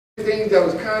things that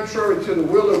was contrary to the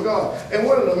will of God. And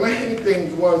one of the main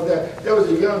things was that there was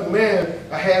a young man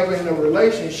having a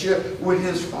relationship with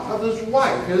his father's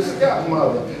wife, his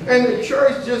stepmother. And the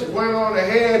church just went on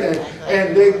ahead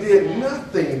and they did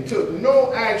nothing, took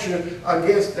no action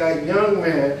against that young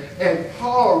man. And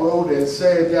Paul wrote and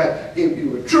said that if you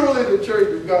were truly the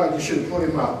church of God, you should have put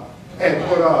him out and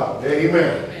put out.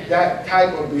 Amen. That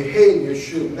type of behavior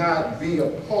should not be a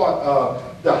part of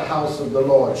the house of the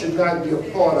Lord. Should not be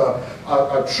a part of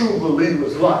a true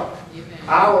believer's life.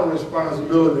 Our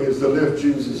responsibility is to lift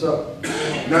Jesus up.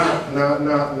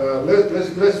 Now,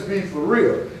 let's be for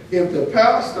real. If the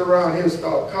pastor around here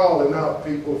start calling out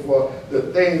people for the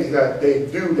things that they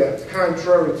do that's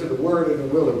contrary to the word and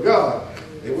the will of God,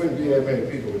 there wouldn't be that many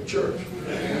people in church.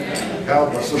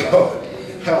 Help us, Lord.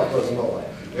 Help us, Lord.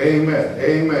 Amen.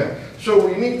 Amen. So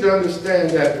we need to understand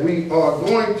that we are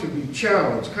going to be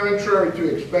challenged. Contrary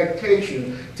to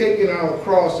expectation, taking our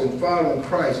cross and following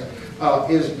Christ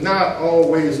is not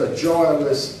always a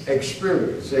joyless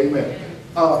experience. Amen.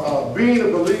 Being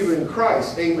a believer in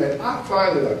Christ, amen, I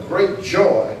find it a great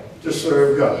joy to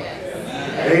serve God.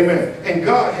 Amen. And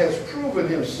God has proven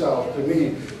himself to me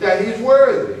that he's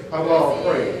worthy of all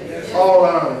praise, all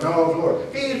honor, and all glory.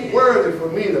 He's worthy for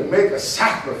me to make a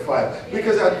sacrifice,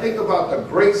 because I think about the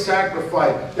great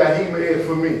sacrifice that he made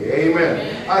for me.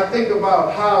 Amen. I think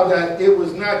about how that it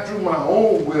was not through my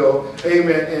own will,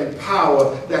 amen, and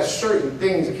power that certain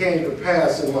things came to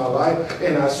pass in my life,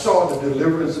 and I saw the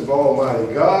deliverance of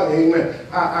Almighty God. Amen.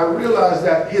 I realized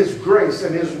that his grace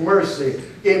and his mercy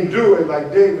enduring,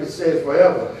 like David said,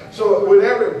 forever. So with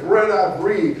every breath I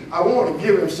breathe, I want to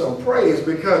give him some praise,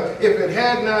 because if it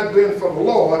had not been for the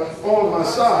Lord on my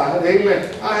side,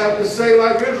 amen, I have to say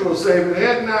like Israel said, if it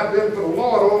had not been for the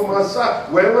Lord on my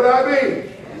side, where would I be?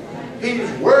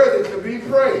 He's worthy to be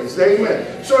praised.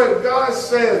 Amen. So if God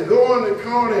says, go in the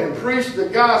corner and preach the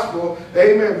gospel,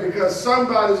 amen, because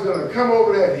somebody's going to come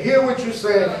over there and hear what you're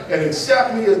saying and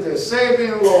accept me as their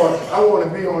Savior and Lord, I want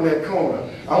to be on that corner.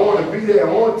 I want to be there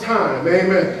on time,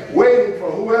 amen, waiting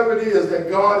for whoever it is that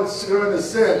God is going to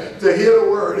send to hear the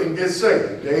word and get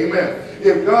saved. Amen.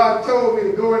 If God told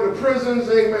me to go into prisons,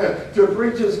 amen, to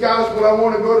preach his gospel, I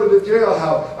want to go to the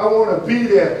jailhouse. I want to be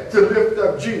there to lift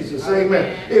up Jesus.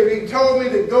 Amen. If he told me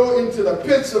to go into the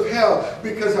pits of hell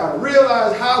because I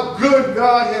realize how good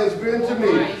God has been to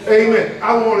me, amen,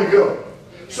 I want to go.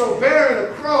 So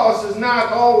bearing a cross is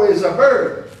not always a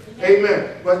burden.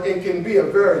 Amen. But it can be a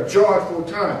very joyful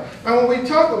time. And when we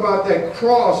talk about that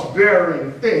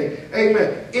cross-bearing thing,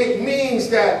 amen, it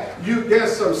means that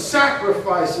there's some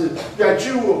sacrifices that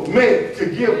you will make to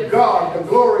give God the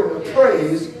glory and the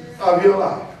praise of your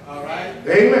life. All right.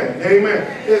 Amen.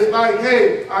 Amen. It's like,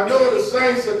 hey, I know the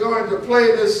saints are going to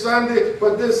play this Sunday,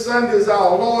 but this Sunday is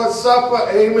our Lord's Supper.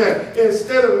 Amen.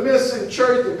 Instead of missing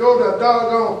church to go to a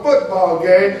doggone football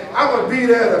game, I'm going to be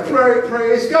there to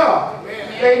praise God.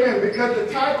 Amen. Because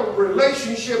the type of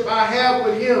relationship I have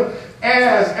with him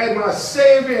as my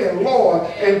Savior and Lord,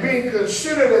 and being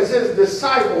considered as his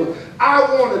disciple, I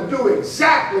want to do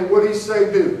exactly what he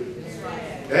said do.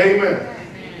 Amen.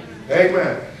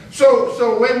 Amen.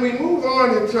 So when we move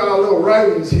on into our little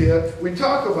writings here, we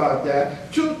talk about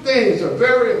that. Two things are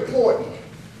very important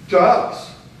to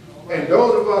us, and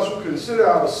those of us who consider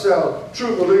ourselves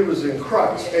true believers in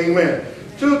Christ. Amen.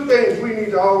 Two things we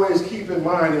need to always keep in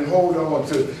mind and hold on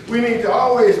to. We need to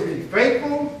always be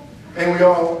faithful, and we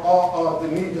all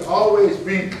need to always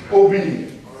be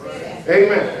obedient.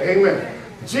 Amen. Amen.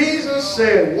 Jesus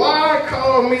said, why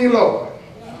call me Lord,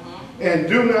 and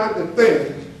do not the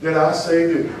thing that I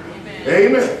say do.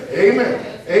 Amen.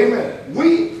 Amen. Amen.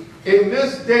 We, in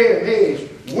this day and age,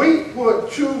 we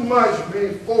put too much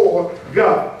before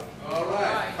God. All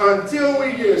right. Until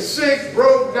we get sick,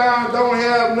 broke down, don't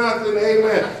have nothing,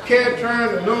 amen, can't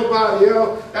turn to nobody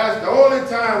else, that's the only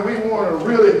time we want to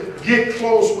really get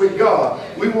close with God.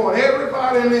 We want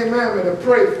everybody in their mammy to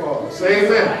pray for us.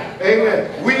 Amen.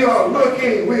 Amen. We are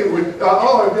looking, if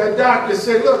that doctor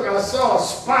said, look, I saw a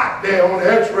spot there on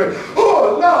the x-ray.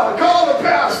 Oh, Lord, call the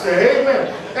pastor.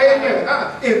 Amen.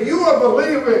 Amen. If you are a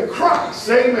believer in Christ,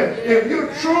 amen, if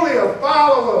you're truly a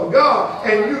follower of God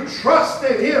and you trust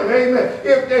in him, amen,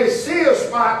 if they see a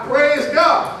spot, praise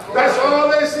God. That's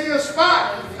all they see, a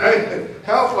spot. Amen.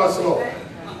 Help us, Lord.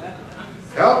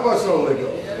 Help us, Holy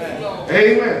Ghost.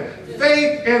 Amen.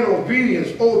 Faith and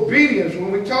obedience. Obedience,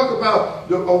 when we talk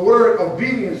about a word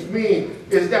obedience means,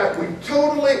 is that we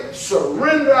totally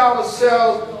surrender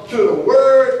ourselves to the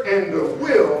word and the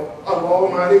will of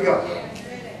Almighty God.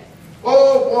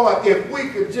 Oh boy, if we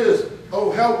could just,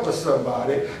 help us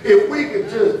somebody, if we could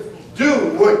just do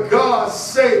what God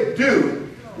said do,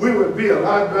 we would be a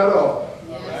lot better off.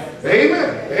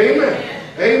 Amen. Amen.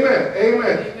 Amen.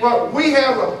 Amen. But we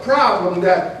have a problem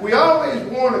that we always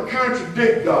want to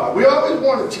contradict God. We always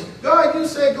want to, God, you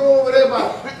say go over there,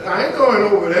 but I ain't going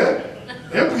over there.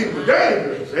 Them people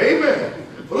dangerous. Amen.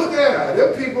 But look at that.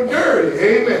 Them people dirty.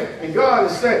 Amen. And God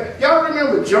is saying, y'all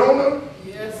remember Jonah?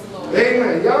 Yes, Lord.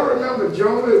 Amen. Y'all remember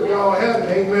Jonah? If y'all haven't,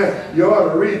 amen, you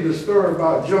ought to read the story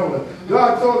about Jonah.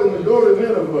 God told him to go to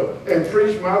Nineveh and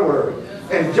preach my word.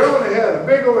 And Jonah had a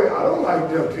big old, I don't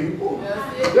like them people.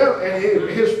 And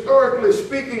historically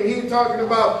speaking, he's talking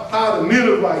about how the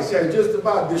Ninevites had just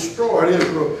about destroyed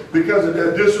Israel because of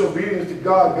their disobedience to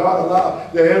God. God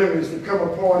allowed their enemies to come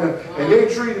upon them. And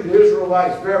they treated the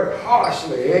Israelites very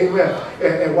harshly. Amen.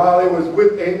 And while they was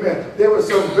with, amen, there was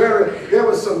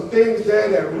some things there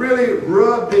that really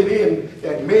rubbed it in,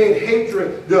 that made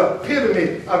hatred the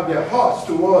epitome of their hearts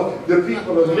toward the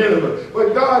people of Nineveh.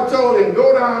 But God told him,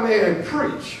 go down there and preach.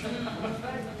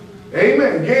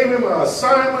 Amen. Gave him an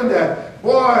assignment that,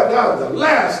 boy, that was the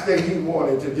last thing he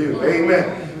wanted to do.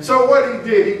 Amen. So what he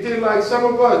did like some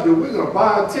of us do. We're going to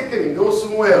buy a ticket and go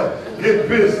somewhere else. Get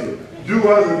busy. Do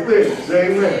other things.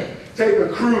 Amen. Take a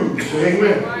cruise.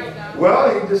 Amen.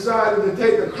 Well, he decided to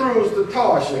take a cruise to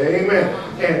Tarshish. Amen.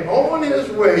 And on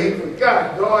his way, he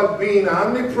forgot God being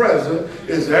omnipresent,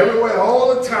 is everywhere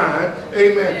all the time.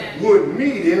 Amen. Would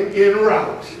meet him en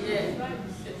route.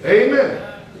 Amen.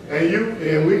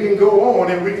 And we can go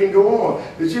on and we can go on.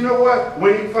 But you know what?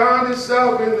 When he found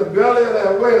himself in the belly of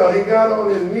that whale, he got on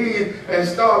his knees and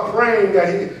started praying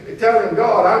that telling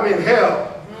God, I'm in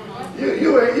hell.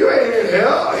 You ain't in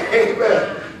hell.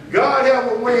 Amen. God have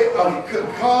a way of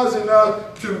causing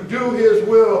us to do his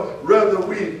will whether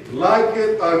we like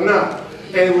it or not.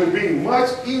 And it would be much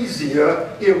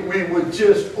easier if we would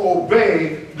just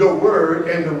obey the word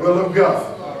and the will of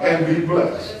God and be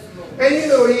blessed. And you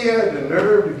know, he had the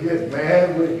nerve to get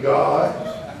mad with God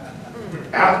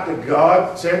after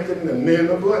God sent him to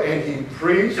Nineveh and he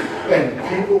preached and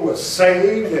people were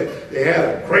saved and they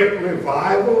had a great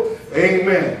revival.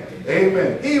 Amen.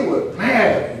 Amen. He was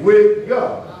mad with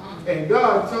God. And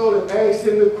God told him, asked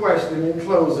him the question in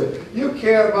closing, you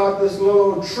care about this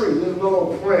little tree, this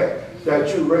little plant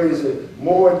that you raise it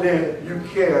more than you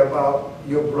care about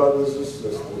your brothers and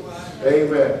sisters.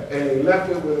 Amen. And he left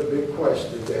it with a big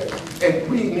question there. And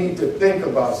we need to think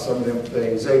about some of them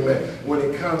things, amen, when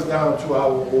it comes down to our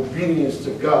obedience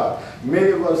to God. Many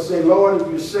of us say, Lord, if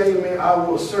you save me, I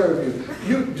will serve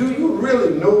you. Do you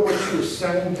really know what you're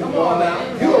saying to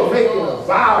God? You are making a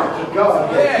vow to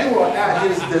God that you are at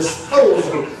his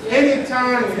disposal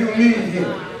anytime you need him,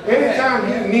 anytime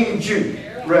he needs you,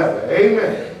 rather.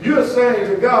 Amen. You're saying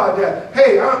to God that,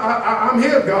 hey, I'm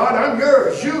here, God. I'm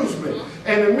yours. Use me.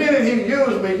 And the minute he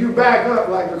used me, you back up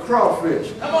like a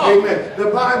crawfish. Amen. The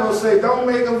Bible says, don't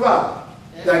make a vow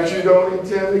that you don't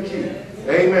intend to keep.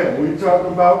 Amen. We're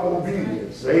talking about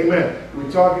obedience. Amen.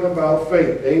 We're talking about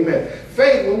faith. Amen.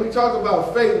 Faith, when we talk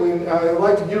about faith, I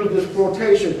like to use this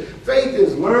quotation. Faith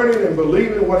is learning and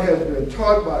believing what has been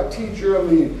taught by a teacher or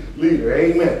leader.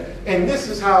 Amen. And this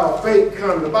is how faith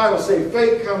comes. The Bible says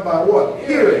faith comes by what?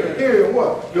 Hearing. Hearing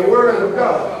what? The word of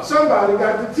God. Somebody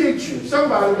got to teach you.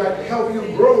 Somebody got to help you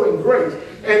grow in grace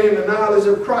and in the knowledge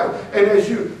of Christ. And as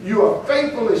you are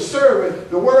faithfully serving,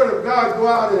 the word of God go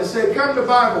out and say, come to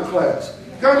Bible class.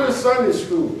 Come to Sunday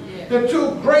school. The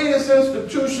two greatest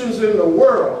institutions in the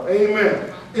world,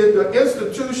 amen, is the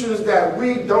institutions that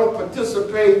we don't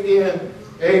participate in,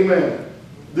 amen,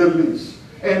 the least.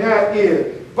 And that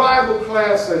is Bible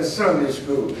class and Sunday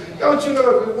school. Don't you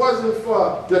know if it wasn't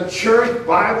for the church,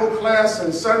 Bible class,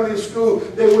 and Sunday school,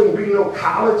 there wouldn't be no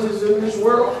colleges in this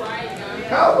world?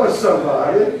 Help us,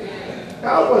 somebody.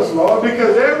 Help us, Lord,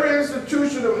 because every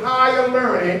institution of higher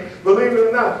learning, believe it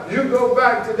or not, you go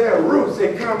back to their roots,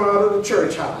 they come out of the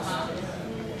church house.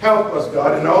 Help us,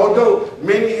 God. And although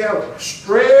many have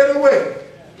strayed away,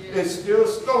 it's still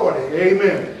started,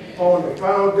 amen, on the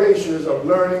foundations of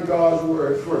learning God's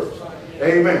word first.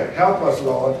 Amen. Help us,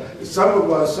 Lord. Some of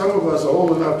us are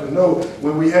old enough to know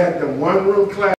when we had them one-room class.